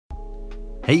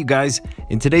Hey you guys,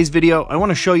 in today's video I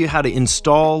want to show you how to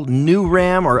install new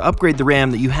RAM or upgrade the RAM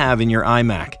that you have in your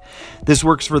iMac. This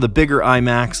works for the bigger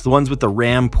iMacs, the ones with the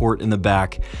RAM port in the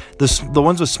back. The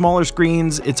ones with smaller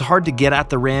screens, it's hard to get at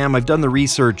the RAM. I've done the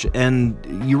research and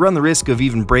you run the risk of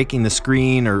even breaking the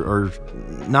screen or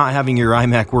not having your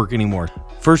iMac work anymore.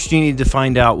 First, you need to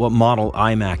find out what model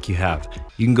iMac you have.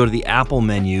 You can go to the Apple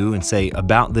menu and say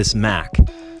About this Mac.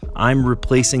 I'm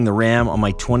replacing the RAM on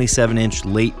my 27-inch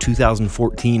late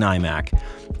 2014 iMac.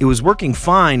 It was working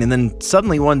fine, and then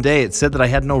suddenly one day it said that I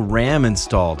had no RAM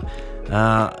installed.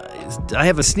 I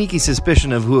have a sneaky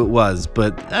suspicion of who it was,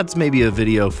 but that's maybe a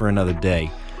video for another day.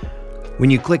 When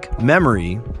you click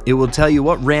Memory, it will tell you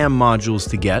what RAM modules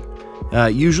to get.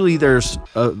 Usually there's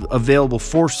available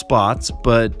 4 spots,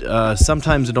 but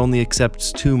sometimes it only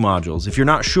accepts 2 modules. If you're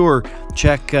not sure,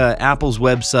 check Apple's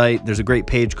website. There's a great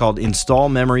page called Install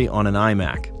Memory on an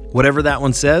iMac. Whatever that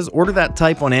one says, order that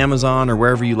type on Amazon or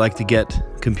wherever you like to get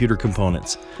computer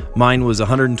components. Mine was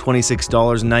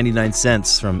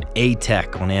 $126.99 from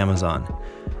A-Tech on Amazon.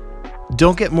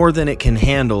 Don't get more than it can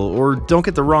handle, or don't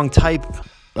get the wrong type,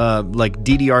 like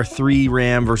DDR3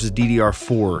 RAM versus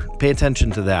DDR4. Pay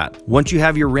attention to that. Once you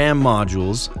have your RAM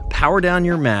modules, power down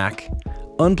your Mac,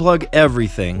 unplug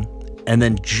everything, and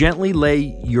then gently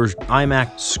lay your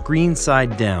iMac screen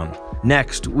side down.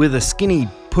 Next, with a skinny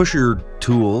pusher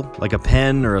tool, like a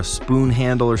pen or a spoon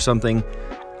handle or something,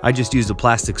 I just used a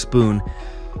plastic spoon,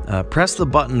 press the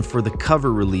button for the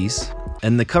cover release,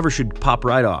 and the cover should pop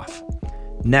right off.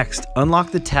 Next,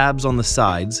 unlock the tabs on the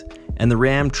sides, and the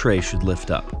RAM tray should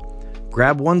lift up.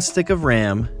 Grab one stick of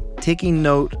RAM, taking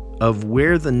note of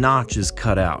where the notch is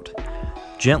cut out.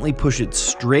 Gently push it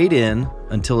straight in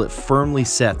until it firmly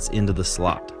sets into the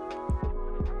slot.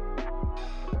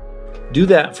 Do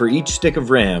that for each stick of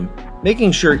RAM,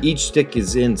 making sure each stick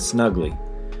is in snugly.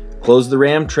 Close the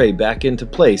RAM tray back into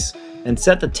place and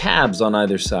set the tabs on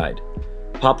either side.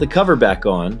 Pop the cover back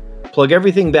on, plug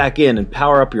everything back in, and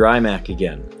power up your iMac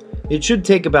again. It should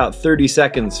take about 30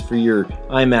 seconds for your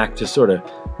iMac to sort of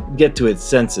get to its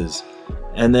senses,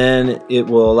 and then it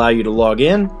will allow you to log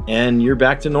in and you're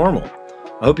back to normal.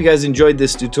 I hope you guys enjoyed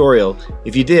this tutorial.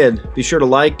 If you did, be sure to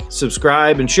like,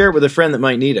 subscribe, and share it with a friend that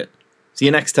might need it. See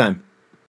you next time.